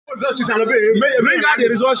Bring out the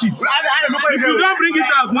result sheet. If you don't bring it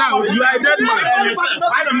out now, you are a dead man.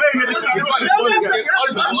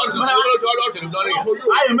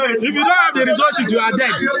 If you don't have the result sheet, you are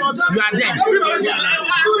dead. You are dead.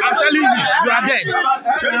 I'm telling you, you are dead.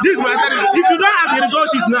 This is my telling you. If you don't have the result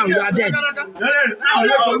sheet now, you are dead. You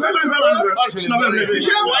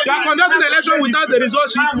are conducting an election without the result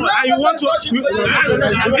sheet, and you want to.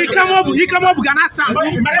 He come up, Ghana stamp.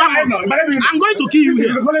 I'm going to kill you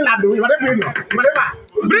here. Bring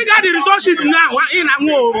out the result sheet now. In and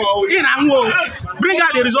wo. Bring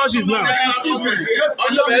out the result sheet now.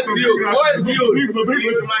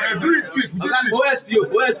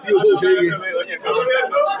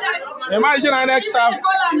 Imagine our next staff,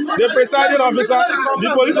 the presiding officer,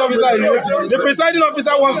 the police officer is here. The presiding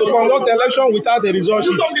officer wants to conduct the election without a result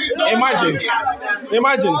sheet. Imagine.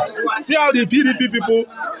 See how the PDP people,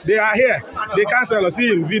 they are here. They cancel us. See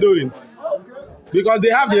him videoing. Because they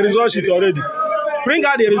have the result sheet already. Bring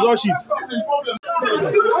out the result sheet.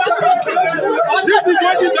 This is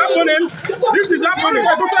what is happening. This is happening.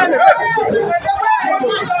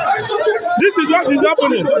 This is what is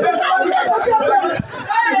happening.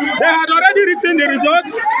 They had already written the result.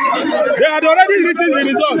 They had already written the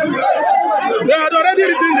result. They had already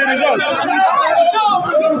written the result.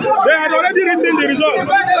 They had already written the result.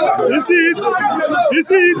 You see it? You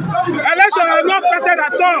see it? Election has not started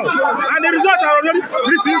at all. And the results are already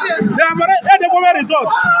written. They have already had the result.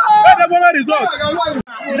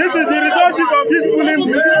 This is the result sheet of this polling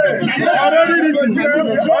booth. Already written.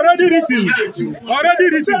 Already written. Already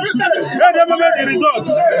written. Let them make the result.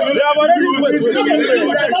 They have already written.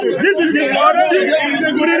 This is the already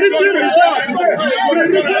pre-written result.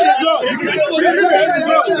 Pre-written result. Pre-written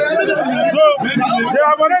result. So they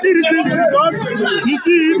have already written the result. You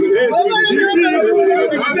see it. You see it.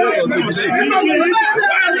 You see it.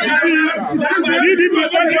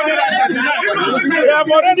 They have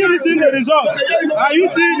already written the result. Are you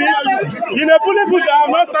seeing it? In a polling booth, they have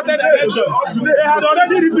not started the election. They had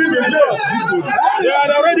already written the result. They had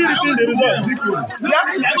already written the result.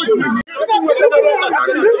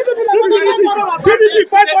 PDP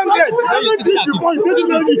 500. This is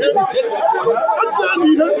everything.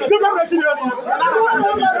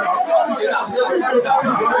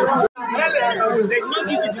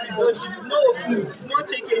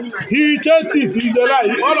 He checked it. He's a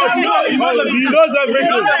lie. All of you, he knows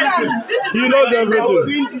everything. He knows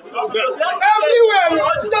everything. Everywhere.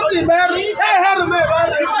 Something, man. Hey, hello, man.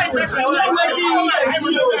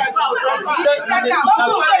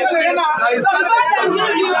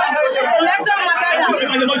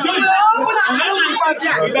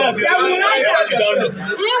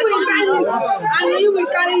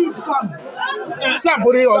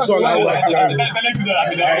 Somebody also like you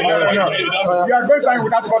are going fine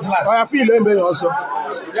without cutlass. I feel him also.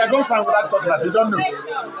 You are going fine without cutlass. You don't know.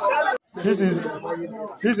 This is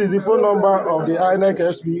the phone number of the INEC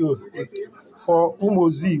SPO for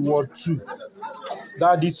Umozi Ward 2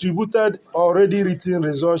 that distributed already written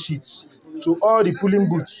result sheets to all the polling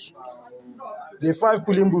booths. The 5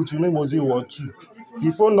 polling booths in Umozi Ward 2.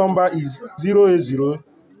 The phone number is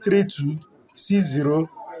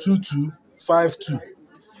 08032602252.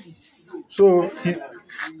 So he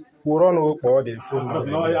will run over the phone number.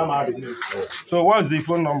 So what's the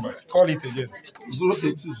phone number? Call it again.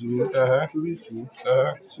 0820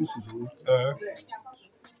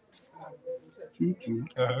 52.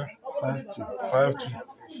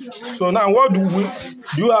 So now what do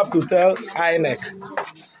you have to tell INEC?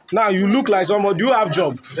 Now you look like someone. Do you have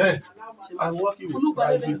job? Yeah. I'm working with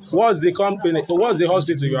private. What's the company? What's the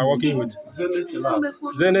hospital you are working with? Zenith Lab.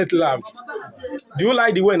 Zenith Lab. Do you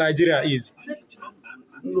like the way Nigeria is?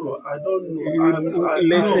 No, I don't know.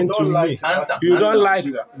 Listen to me. You don't like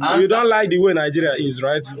the way Nigeria is,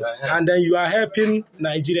 right? Yes. And then you are helping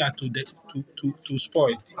Nigeria to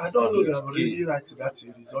spoil. I don't know. They have already written that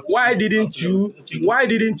result. Why didn't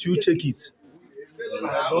you check it?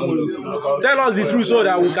 Tell us the truth so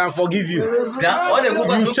that we can forgive you.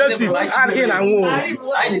 You checked it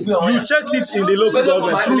you checked it in the local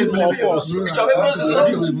government, true or false. You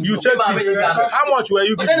checked it. How much were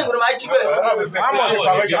you given? How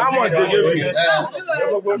much they gave you?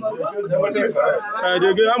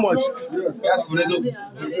 They gave how much?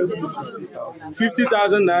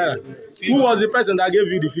 50,000 naira. Who was the person that gave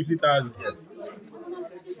you the 50,000? Yes.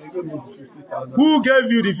 Who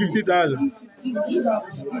gave you the 50,000?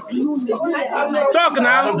 Talk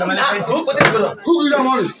now. Who give that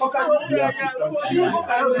money?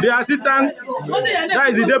 The assistant. That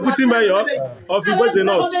is the deputy mayor of Igbo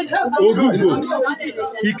North. Ogugo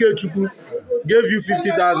Ikechukwu. gave you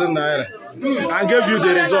 50,000 naira and gave you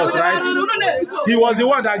the result, right? He was the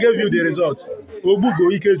one that gave you the result. Obugo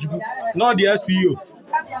Ikejuku, not the SPO.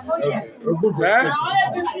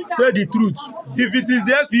 Say the truth. If it is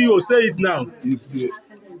the SPO, say it now. It's the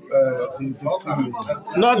team,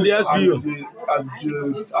 not the SPO. And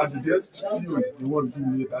the SPO is the one who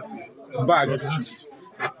made that bag.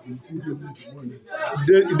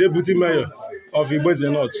 The deputy mayor of Igbeze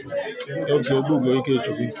North. Okay, Obugo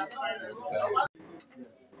Ikejuku.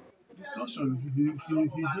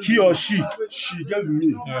 He or she gave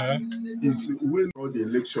me is when on the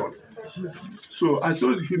election. So I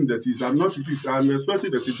told him that I'm not it. I'm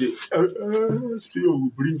expecting that the SPO will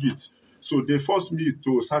bring it. So they forced me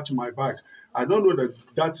to search my bag. I don't know that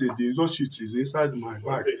the result sheet is inside my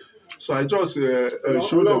bag. So I just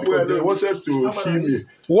showed them because they wanted to kill me.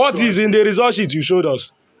 What is in the result sheet you showed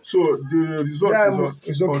us? So the result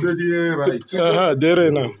is already right.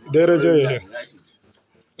 There now. There is a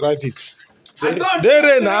write it.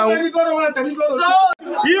 There now. What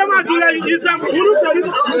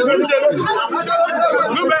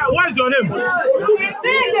is your name?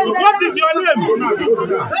 What is your name?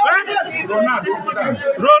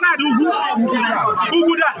 Ronald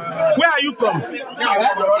Uguda. Where are you from?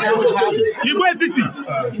 Igbo Titi.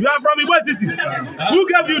 You are from Igbo Titi. Who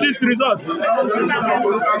gave you this result? Local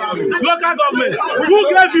government. Who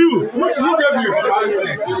gave you?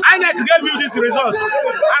 INEC gave you this result.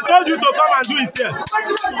 I told you to come and do it here.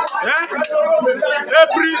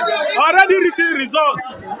 Already written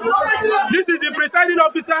results. This is the presiding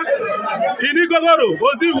officer in Igogoro,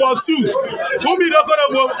 Ozi Ward 2, Umi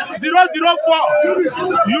Dokorobo 004.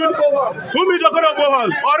 Umi Dokorobo Hall.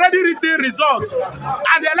 Already written results.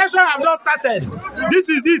 And the election have not started. This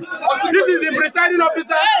is it. This is the presiding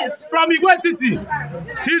officer from Igbo Titi.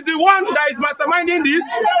 He's the one that is masterminding this.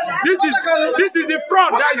 This is the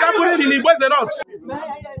fraud that is happening in Igbeze North.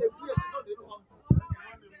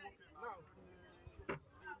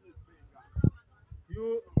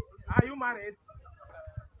 Are you married?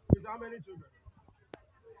 With how many children?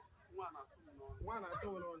 One at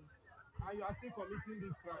all. And you are still committing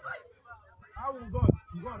this crime. How will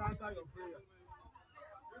God answer your prayer?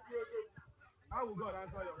 How will God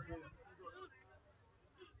answer your prayer?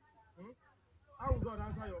 How will God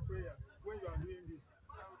answer your prayer when you are doing this?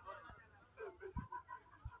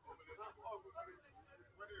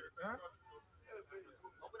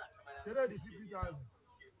 Today the 50,000.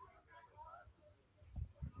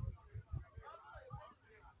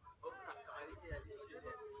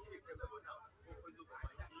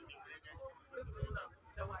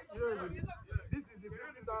 This is the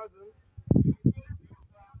 50,000.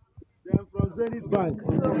 They are from Zenith Bank.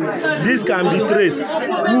 This can be traced.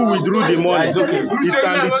 Who withdrew the money? It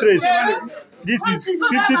can be traced. This is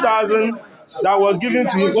 50,000 that was given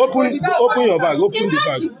to him. Open your bag. Open the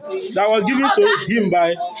bag. That was given to him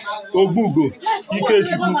by Obugo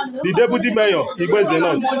Ikejuku, the deputy mayor, Igbeze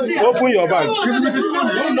North. Open your bag.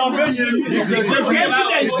 This is it.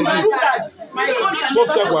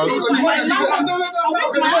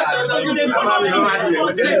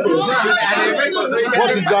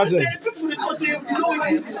 What is that?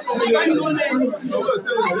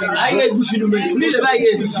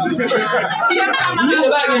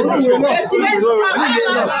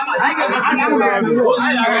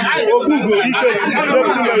 Obugo Ikejuku, the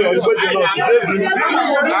deputy mayor of Igbeze North, gave him,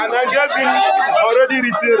 and I gave him already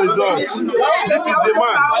written results. This is the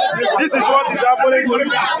man. This is what is happening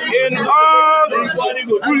in all the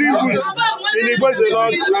polling booths in Igbeze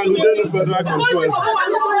North and within the federal constituency.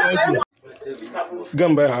 Thank you.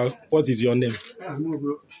 Gamba, what is your name?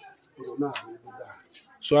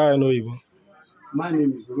 So I know you. My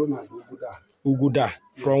name is Ronald Uguda. Uguda.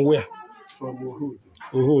 From where? From Ohodo.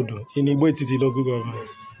 Ohodo. In Igbo Titi local government.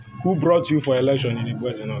 Who brought you for election in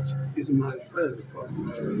Igbeze North? It's my friend from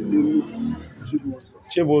Chibozo.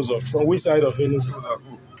 Chibozo. From which side of Enugu?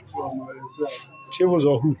 From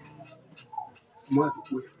Chibozo who?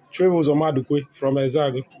 Madukwe. Chibozo Madukwe from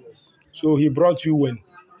Ezago. Yes. So he brought you when?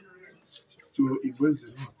 To Igbeze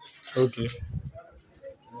North. Okay.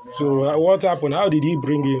 So what happened? How did he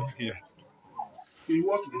bring you here? He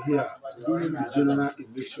worked here during the general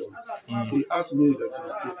election. He asked me that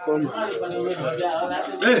is to come and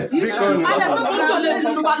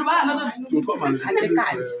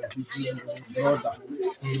replace his brother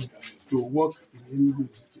to work in Enugu.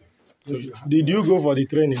 Did you go for the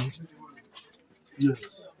training?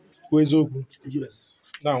 Yes. Yes.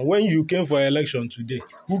 Now, when you came for election today,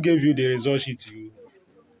 who gave you the result sheet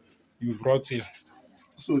you brought here?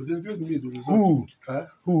 So they gave me the result. Who?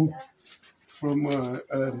 Who? From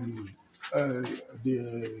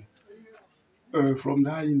From the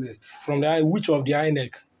INEC. From the which of the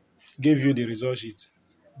INEC gave you the result sheet?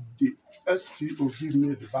 The SPO gave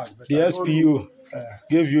me the bag. The SPO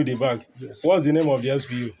gave you the bag. Yes. What's the name of the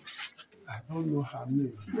SPO? I don't know her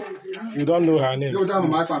name. You don't know her name.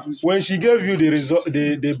 When she gave you the result,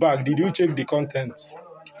 the bag, did you check the contents?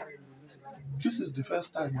 This is the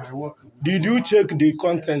first time I work. Did you check the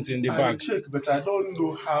contents in the bag? I check, but I don't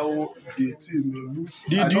know how the team lose.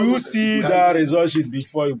 Did you see that result sheet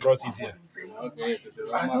before you brought it here?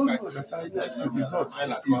 I don't know that I know the result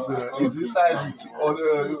is inside it. Or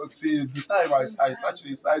till the time I search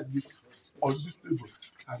inside this on this table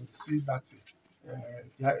and see that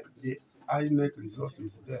the INEC result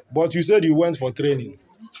is there. But you said you went for training.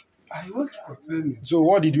 I went for training. So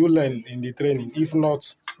what did you learn in the training? If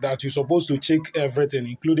not that you're supposed to check everything,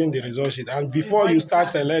 including the result sheet, and before you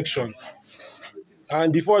start election,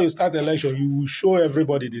 you will show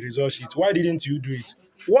everybody the result sheet. Why didn't you do it?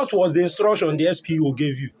 What was the instruction the SPO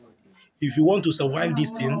gave you? If you want to survive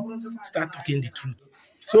this thing, start talking the truth.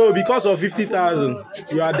 So because of 50,000,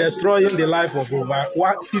 you are destroying the life of over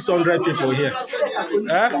 600 people here.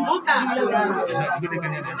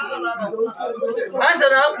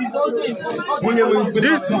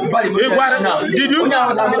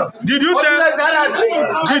 Did you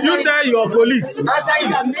tell your colleagues?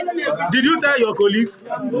 Did you tell your colleagues?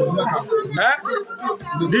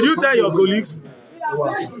 Did you tell your colleagues? You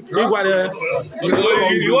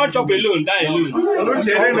want chop alone, die alone.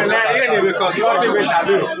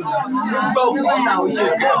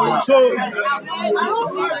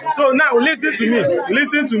 So now listen to me.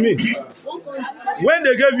 Listen to me. When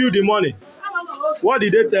they gave you the money, what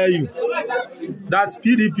did they tell you? That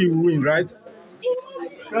PDP will win, right?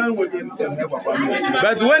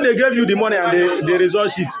 But when they gave you the money and the result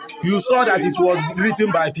sheet, you saw that it was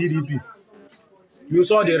written by PDP. You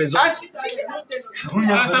saw the result. You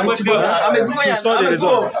saw the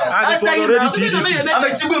result. And it was already PDP. I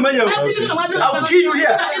will kill you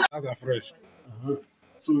here. That's afresh.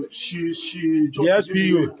 So she just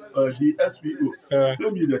the SPO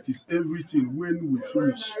told me that is everything. When we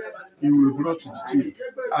finish, he will brought to the team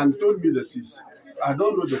and told me that is. I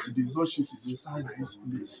don't know that the result sheet is inside this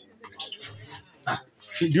place.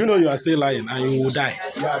 Do you know you are still lying and you will die?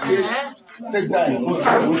 Yeah. Take that. Give me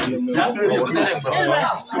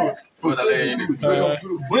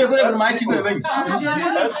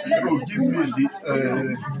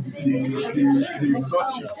the result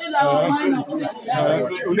sheet.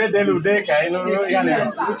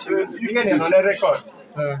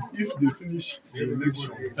 If they finish the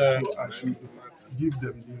election, so I should give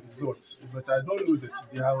them the results. But I don't know that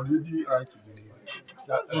they are already writing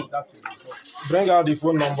that result. Bring out the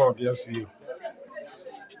phone number of the SPU.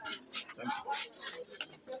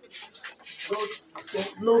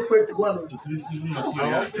 No fake one.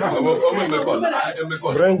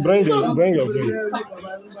 Bring your phone.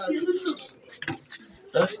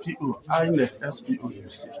 SPO, INEC, SPO, you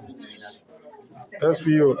see it.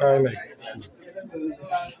 SPO, INEC.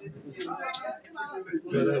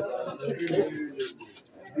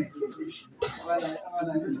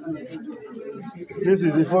 This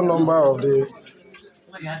is the phone number of the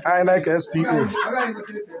INEC SPO.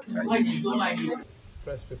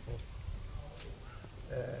 Press people.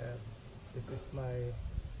 It is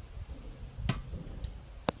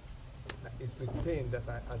it's with pain that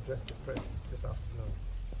I address the press this afternoon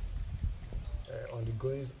on the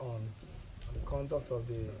goings on the conduct of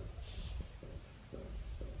the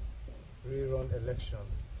rerun election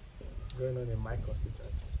going on in my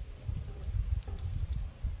constituency.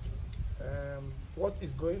 What is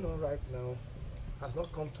going on right now has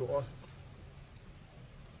not come to us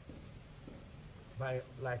by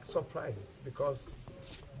surprise, because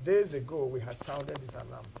days ago we had sounded this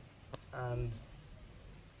alarm and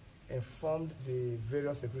informed the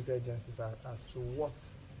various security agencies as to what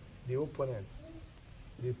the opponent,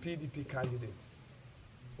 the PDP candidate,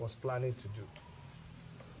 was planning to do.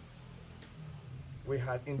 We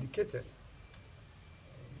had indicated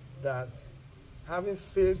that having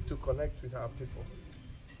failed to connect with our people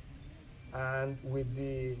and with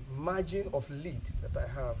the margin of lead that I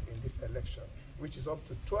have in this election, which is up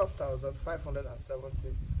to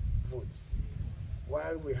 12,570 votes,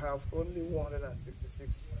 while we have only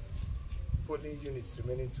 166 polling units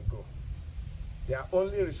remaining to go. Their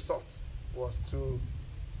only resort was to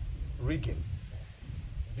rigging,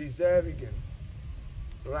 bizarre rigging,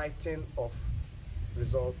 writing of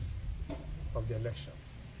results of the election.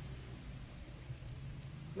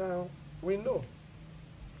 Now, we know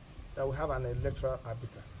that we have an electoral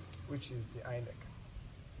arbiter, which is the INEC.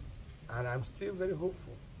 And I'm still very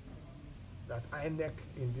hopeful that INEC,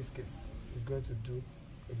 in this case, is going to do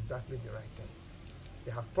exactly the right thing.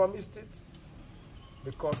 They have promised it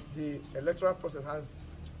because the electoral process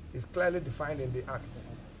is clearly defined in the Act.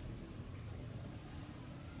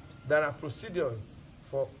 There are procedures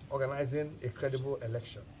for organizing a credible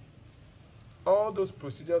election. All those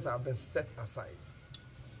procedures have been set aside.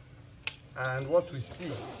 And what we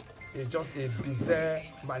see is just a bizarre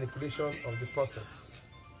manipulation of the process.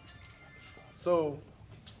 So,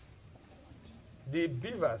 the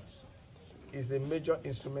beavers is a major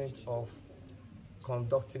instrument of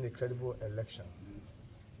conducting a credible election.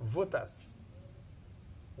 Voters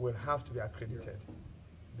will have to be accredited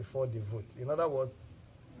before they vote. In other words,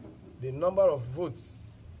 the number of votes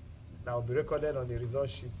that will be recorded on the result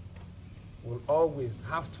sheet will always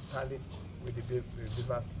have to tally with the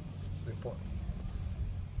beavers report.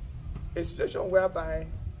 A situation whereby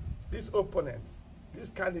this opponent, this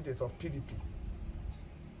candidate of PDP,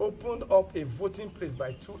 opened up a voting place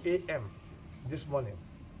by 2 a.m. this morning,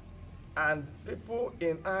 and people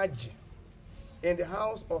in Aji, in the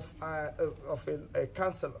house of a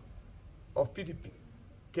councillor of PDP,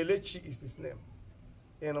 Kelechi is his name,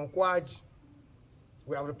 in Nkwaji.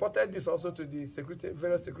 We have reported this also to the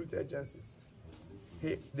various security agencies.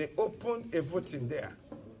 They opened a voting there,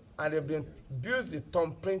 and they've been used the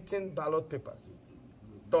thumb printing ballot papers.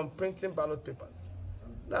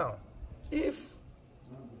 Now, if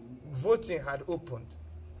voting had opened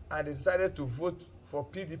and they decided to vote for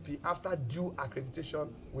PDP after due accreditation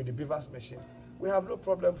with the beavers machine, we have no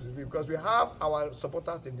problem with it because we have our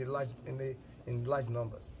supporters in large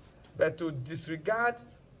numbers. But to disregard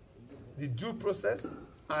the due process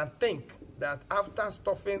and think that after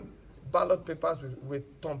stuffing ballot papers with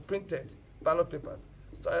thumb-printed ballot papers,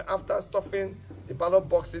 after stuffing the ballot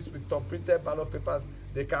boxes with thumb-printed ballot papers,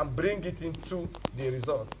 they can bring it into the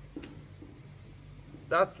result.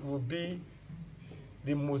 That will be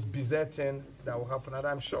the most bizarre thing that will happen, and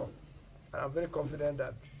I'm sure, and I'm very confident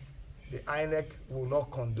that the INEC will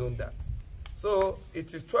not condone that. So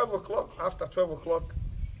it is 12 o'clock, after 12 o'clock,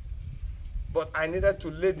 but I needed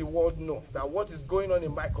to let the world know that what is going on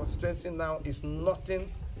in my constituency now is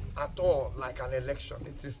nothing at all like an election.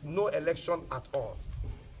 It is no election at all.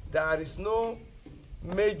 There is no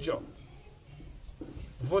major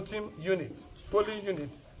voting unit, polling unit,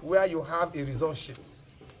 where you have a result sheet.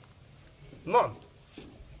 None.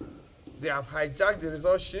 They have hijacked the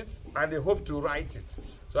result sheets and they hope to write it.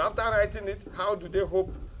 So after writing it, how do they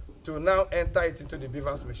hope to now enter it into the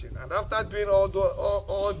beavers machine? And after doing all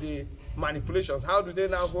the manipulations, how do they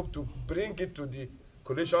now hope to bring it to the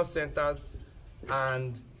collation centers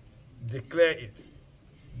and declare it?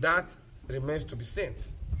 That remains to be seen.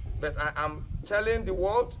 But I am telling the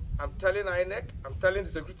world, I'm telling INEC, I'm telling the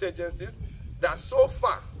security agencies that so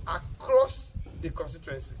far across the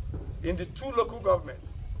constituency, in the two local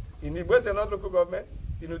governments, in the West and North local government,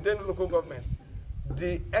 in the Uden local government,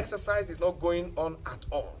 the exercise is not going on at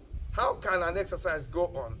all. How can an exercise go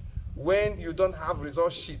on when you don't have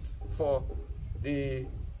result sheets for the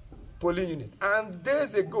polling unit? And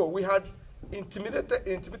days ago, we had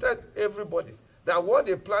intimidated everybody that what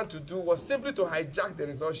they planned to do was simply to hijack the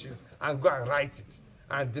result sheets and go and write it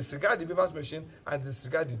and disregard the beavers machine and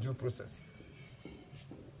disregard the due process.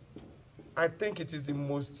 I think it is the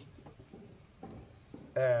most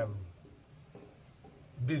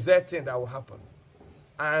bizarre thing that will happen.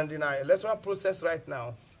 And in our electoral process right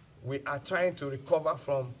now, we are trying to recover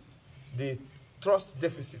from the trust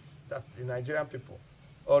deficit that the Nigerian people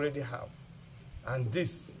already have. And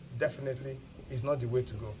this definitely is not the way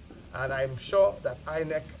to go. And I'm sure that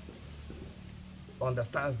INEC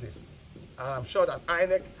understands this. And I'm sure that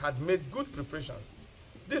INEC had made good preparations.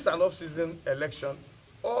 This is an off-season election.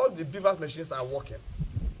 All the beavers machines are working.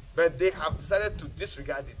 But they have decided to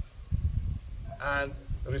disregard it and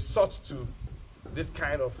resort to this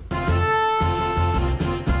kind of